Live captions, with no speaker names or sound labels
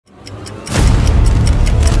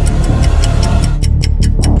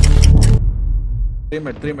3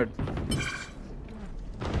 mid.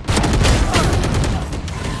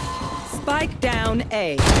 Spike down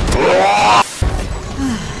A.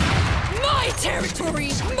 My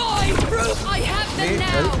territory, my roof. I have them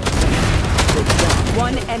now.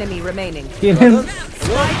 One enemy remaining. Kill him.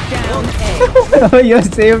 Spike down A. Oh, you're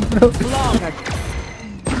safe, bro. Long.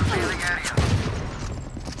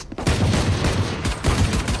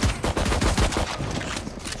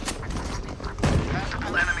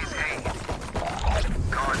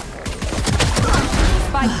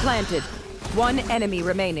 Spike planted. One enemy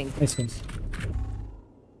remaining. Nice one.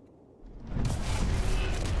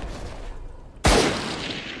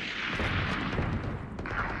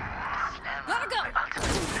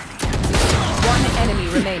 One enemy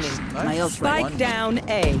remaining. Nice. Spike down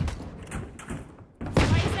A.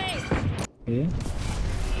 Okay.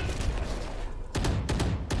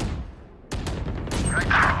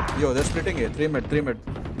 Yo, they're splitting it. 3 mid.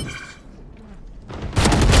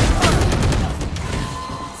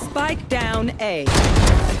 Spike down A.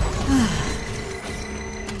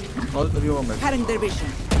 All 3 of them. Cutting their vision.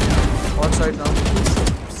 On side now.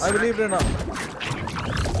 I believe Reyna.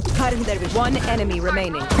 Cutting their vision. One enemy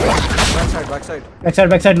remaining. Backside.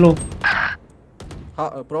 Backside low.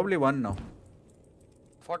 Probably one now.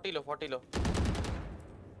 40 low.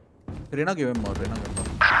 Reyna give him more.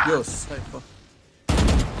 Yo, sniper.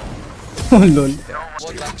 Oh lol.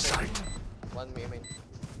 One backside. One main.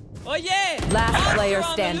 Oh yeah! Last player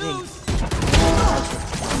standing.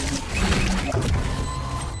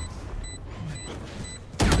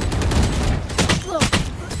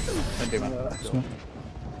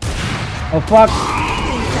 Oh fuck.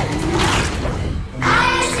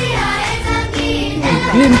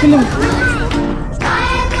 Kill him.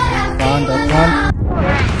 Can't.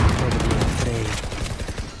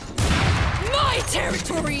 My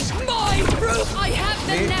territory, my roof. I have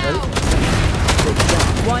them now.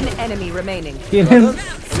 One enemy remaining. Kill him.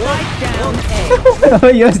 Spike down A. Oh,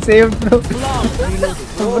 you're safe, bro. Long. Reloaded.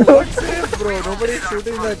 Bro, what's safe, bro? Nobody's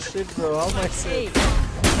shooting that shit, bro. How am I safe?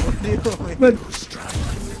 What do you mean? But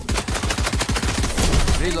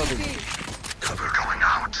Reloading. Cover going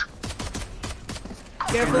out.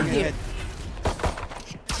 Careful here.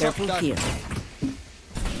 Careful here.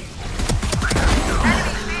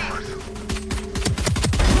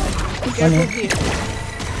 Careful here.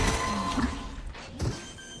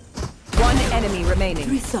 One enemy remaining.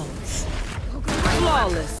 Results.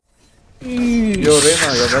 Flawless. Yo,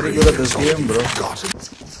 Reyna, you're very good at this game, bro.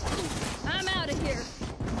 I'm out of here.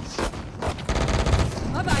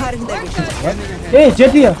 Cutting their vision. hey,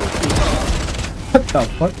 Jett here. What the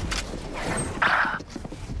fuck?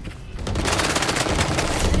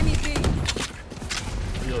 Enemy B.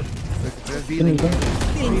 Kill him.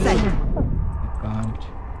 Still inside. Can't.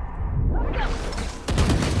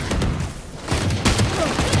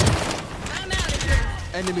 I'm out of here.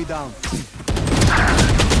 Enemy down.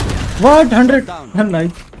 What? 100?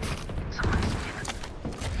 Nice.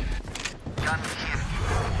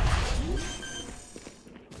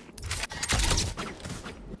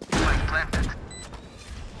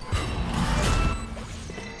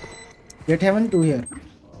 Jett heaven 2 here.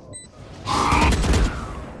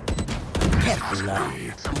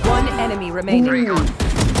 One enemy remaining.